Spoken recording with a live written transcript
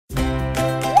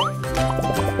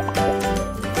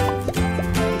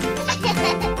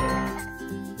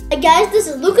Hey guys, this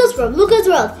is Lucas from Lucas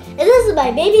World, and this is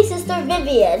my baby sister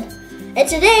Vivian. And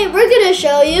today we're going to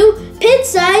show you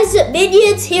pin-sized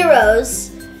Minions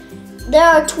Heroes. There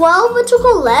are 12 to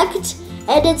collect,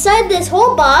 and inside this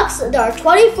whole box there are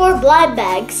 24 blind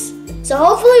bags. So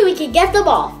hopefully we can get them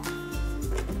all.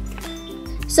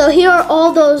 So here are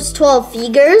all those 12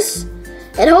 figures,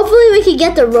 and hopefully we can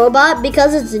get the robot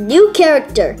because it's a new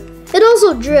character. And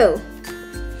also Drew.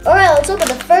 Alright, let's open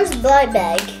the first blind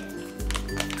bag.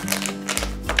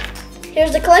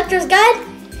 Here's the collector's guide,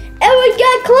 and we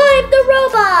got Climb the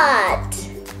robot!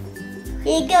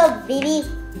 Here you go, baby.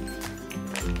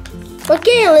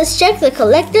 Okay, let's check the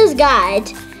collector's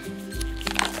guide.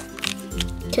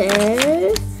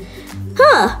 Okay.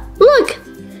 Huh, look!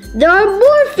 There are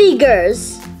more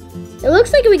figures! It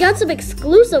looks like we got some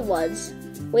exclusive ones.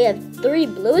 We have 3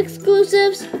 blue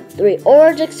exclusives, 3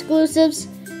 orange exclusives,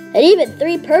 and even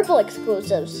 3 purple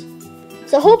exclusives.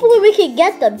 So hopefully we can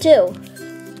get them too.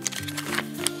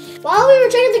 While we were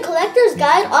checking the collector's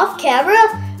guide off camera,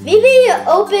 Vivi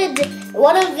opened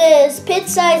one of his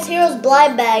pin-sized Heroes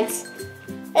blind bags.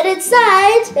 And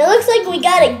inside, it looks like we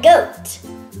got a goat.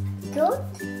 Goat?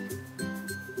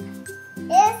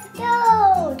 It's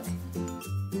goat!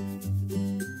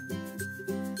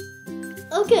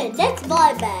 Okay, next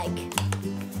blind bag.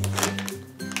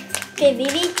 Okay,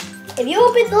 Vivi, if you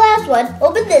opened the last one,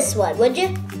 open this one, would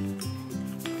you?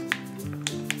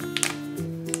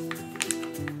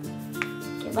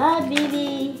 Come on,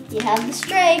 Vivi, you have the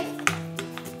strength.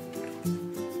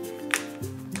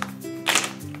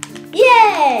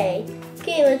 Yay!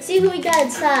 Okay, let's see who we got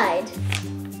inside.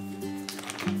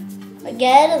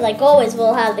 Again, like always,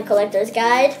 we'll have the collector's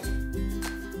guide.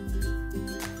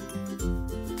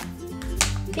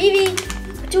 Vivi,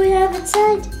 what do we have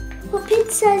inside? Oh,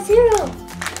 pin-sized hero.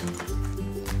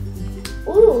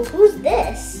 Ooh, who's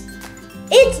this?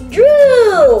 It's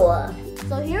Drew!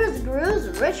 So here's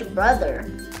Drew's rich brother.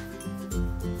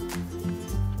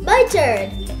 My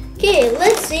turn. Okay,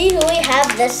 let's see who we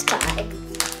have this time.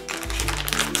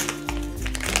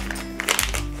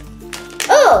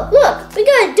 Oh, look, we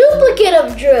got a duplicate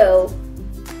of Drew.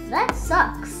 That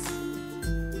sucks.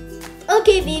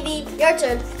 Okay, Vivi, your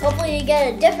turn. Hopefully you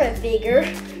get a different figure.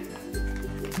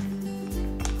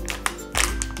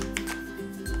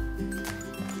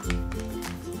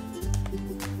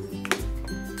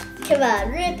 Come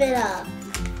on, rip it off.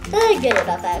 Good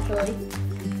enough, actually.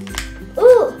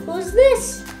 Ooh, who's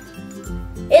this?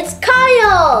 It's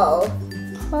Kyle!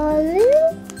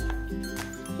 Kyle?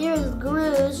 Here's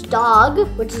Gru's dog,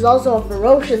 which is also a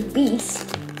ferocious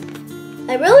beast.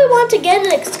 I really want to get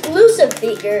an exclusive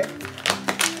figure.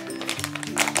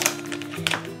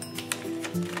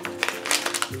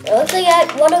 It looks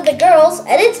like one of the girls,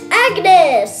 and it's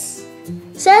Agnes!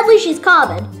 Sadly, she's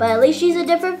common, but at least she's a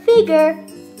different figure.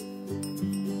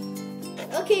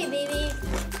 Okay, baby.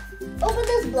 Open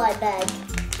this blind bag.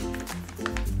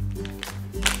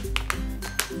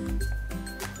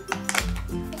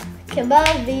 Come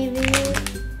on, baby.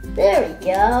 There we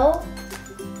go.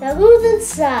 Now who's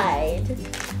inside?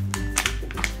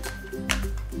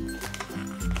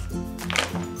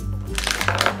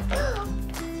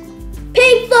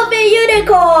 Pink fluffy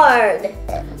unicorn!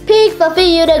 Pink fluffy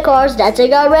unicorns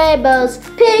dancing on rainbows.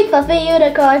 Pink fluffy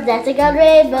unicorns dancing on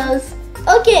rainbows.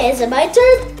 Okay, is it my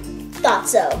turn? Thought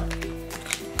so.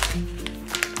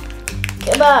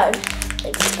 Come on.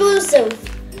 Exclusive.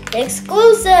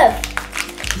 Exclusive.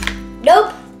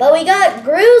 Nope, but we got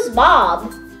Gru's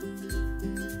mom.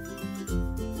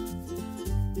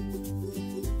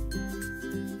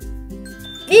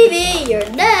 Vivi, you're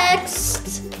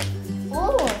next.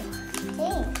 Oh,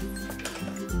 thanks.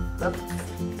 Oops.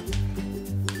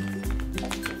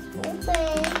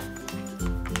 Open.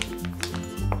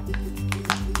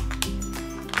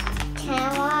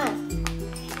 Come on.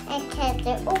 I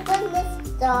can't open this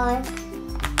door.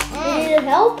 You need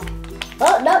help?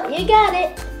 Oh, no, you got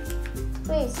it.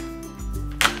 Please.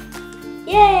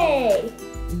 Yay!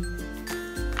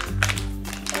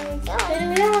 There we go. There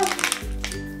we go.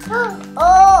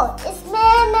 Oh, it's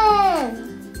Mammon.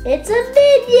 It's a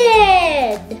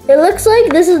minion! It looks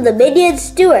like this is the minion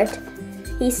Stuart.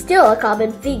 He's still a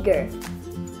common figure.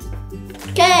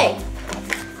 Okay,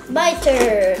 my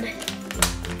turn.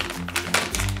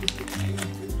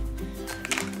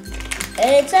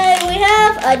 And inside we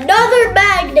have another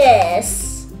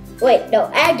Magnus. Wait, no,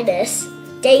 Agnes.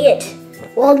 Dang it.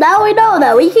 Well, now we know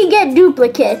that we can get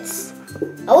duplicates.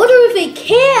 I wonder if we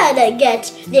can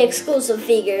get the exclusive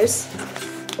figures.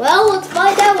 Well, let's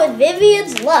find out with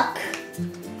Vivian's luck.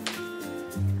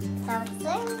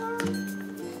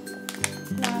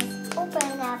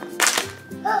 open up.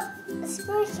 Oh, it's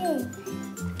working.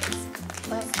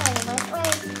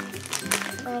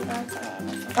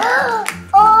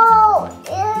 Oh,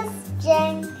 it's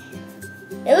Jen.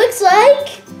 It looks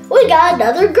like we got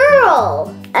another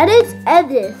girl. And it's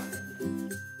Edith.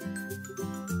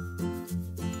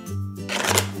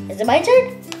 Is it my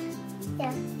turn?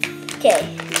 Yeah.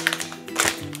 Okay.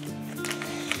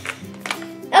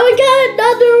 And we got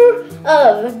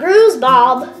another Gru's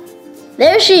mom.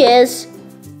 There she is.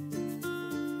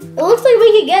 It looks like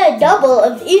we can get a double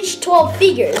of each 12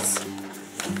 figures.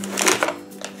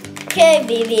 Okay,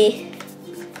 Vivi.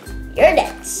 You're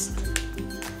next.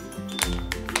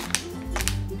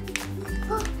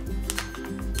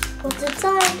 What's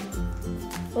inside?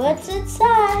 What's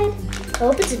inside? I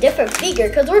hope it's a different figure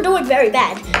because we're doing very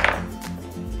bad.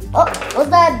 Oh, was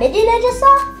that a minion I just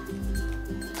saw?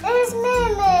 It's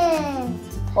Minion.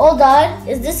 Hold on.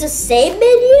 Is this the same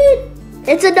minion?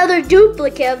 It's another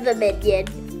duplicate of the minion.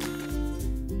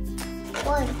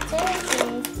 1, 2,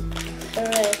 3.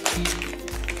 Alright.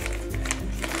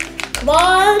 Come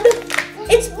on.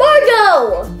 It's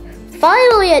Margot!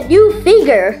 Finally a new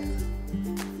figure.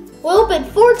 We opened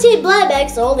 14 blind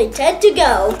bags, so only 10 to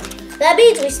go. That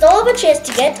means we still have a chance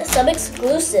to get some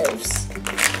exclusives.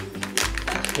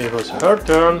 It was her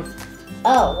turn.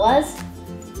 Oh, it was?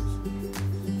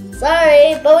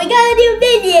 Sorry, but we got a new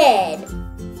minion.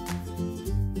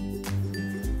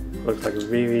 Looks like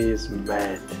Vivi is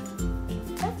mad.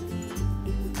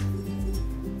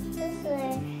 This is a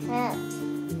hat.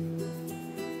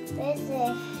 This is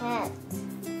a hat.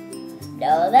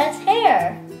 No, that's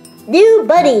hair. New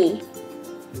buddy.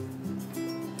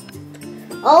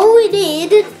 All we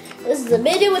need is the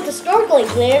minion with the snorkeling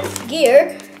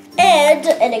gear and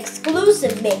an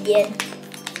exclusive minion.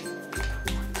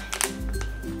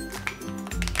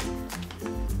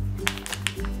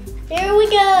 Here we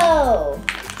go.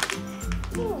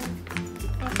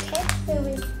 Okay, so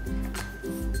we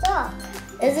stop.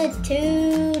 Is it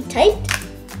too tight?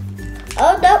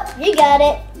 Oh, no, you got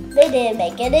it. They didn't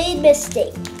make any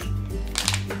mistake.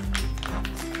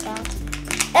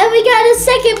 And we got a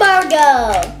second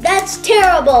Margot. That's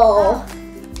terrible.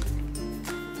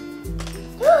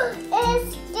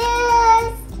 It's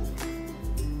just.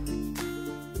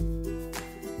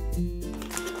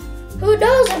 Who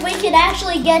knows if we can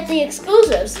actually get the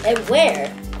exclusives and where?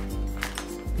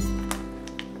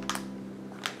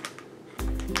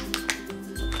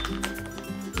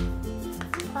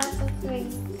 Possibly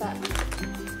stuck.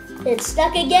 It's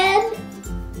stuck again?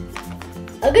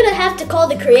 I'm gonna have to call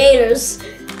the creators.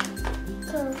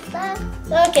 So stuck.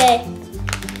 Okay.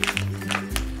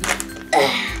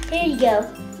 Here you go.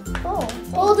 Oh.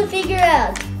 Pull the figure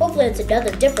out. Hopefully it's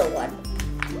another different one.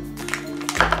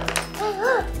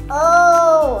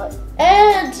 Oh.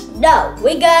 And no,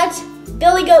 we got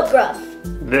Billy Goat Gruff.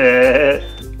 Bleh.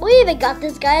 We even got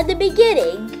this guy at the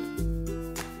beginning.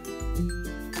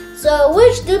 So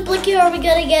which duplicate are we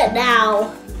gonna get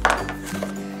now?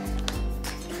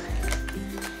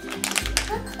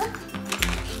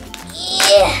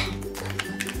 Yeah.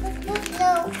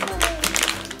 No.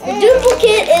 The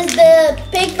duplicate is the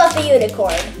pink fluffy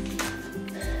unicorn.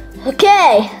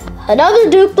 Okay, another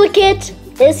duplicate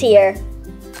is here.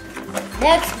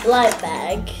 Next blind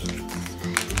bag.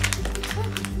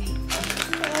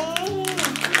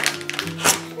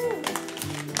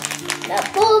 Now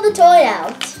pull the toy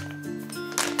out.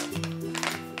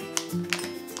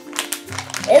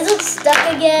 Is it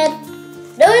stuck again?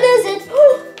 No, it isn't.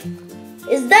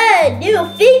 Is that a new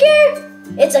figure?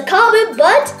 It's a common,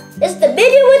 but it's the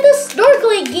minion with the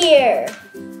snorkeling gear.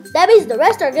 That means the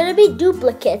rest are gonna be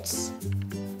duplicates.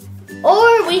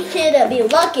 Or we can be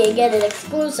lucky and get an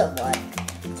exclusive one.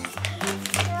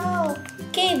 No.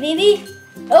 Okay, Vivi,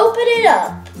 open it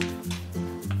up.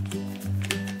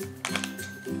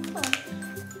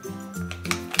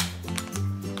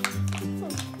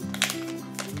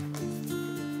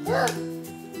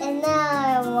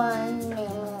 Another one.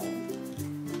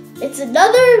 It's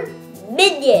another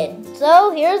minion.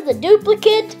 So here's the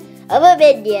duplicate of a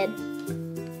minion.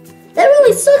 That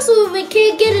really sucks when we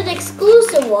can't get an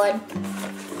exclusive one.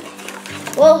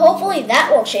 Well, hopefully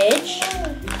that will change.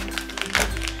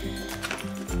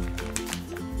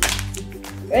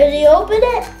 Ready to open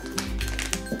it?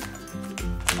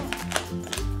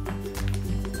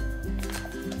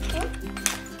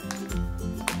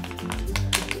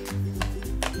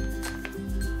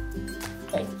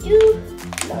 Thank you.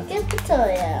 Now get the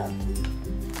toy out.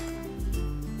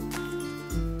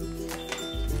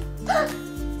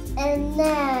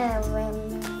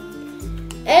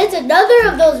 And it's another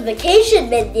of those vacation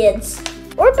minions.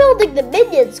 We're building the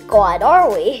minion squad,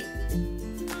 aren't we?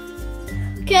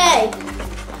 Okay,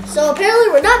 so apparently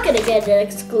we're not gonna get an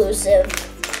exclusive.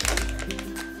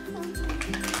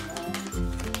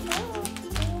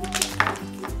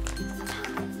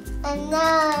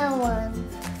 Another one.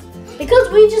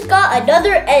 Because we just got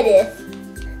another edit.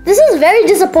 This is very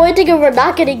disappointing if we're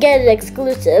not gonna get an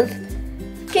exclusive.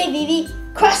 Okay, Vivi,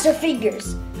 cross your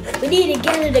fingers. We need to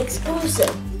get an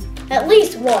exclusive. At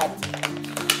least one.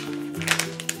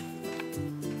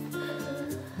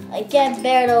 I can't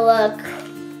bear to look.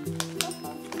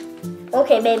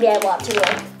 Okay, maybe I want to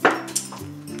look.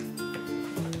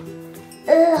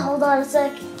 Hold on a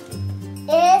sec.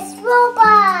 It's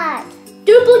robot.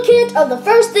 Duplicate of the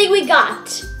first thing we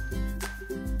got.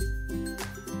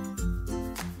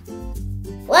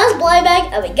 Last blind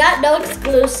bag, and we got no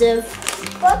exclusive.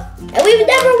 What? And we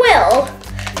never will.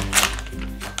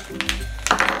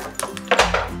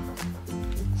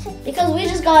 Because we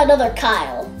just got another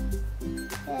Kyle.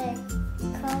 Okay.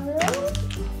 Color.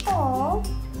 Oh.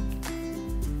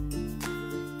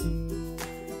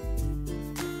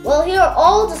 Well, here are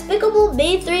all Despicable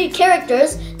Me 3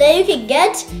 characters that you can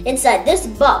get inside this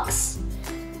box.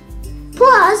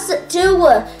 Plus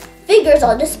 2 figures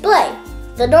on display.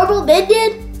 The normal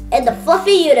minion and the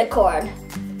fluffy unicorn.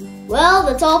 Well,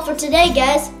 that's all for today,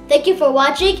 guys. Thank you for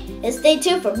watching and stay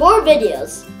tuned for more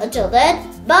videos. Until then,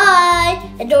 bye!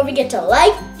 And don't forget to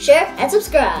like, share, and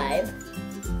subscribe.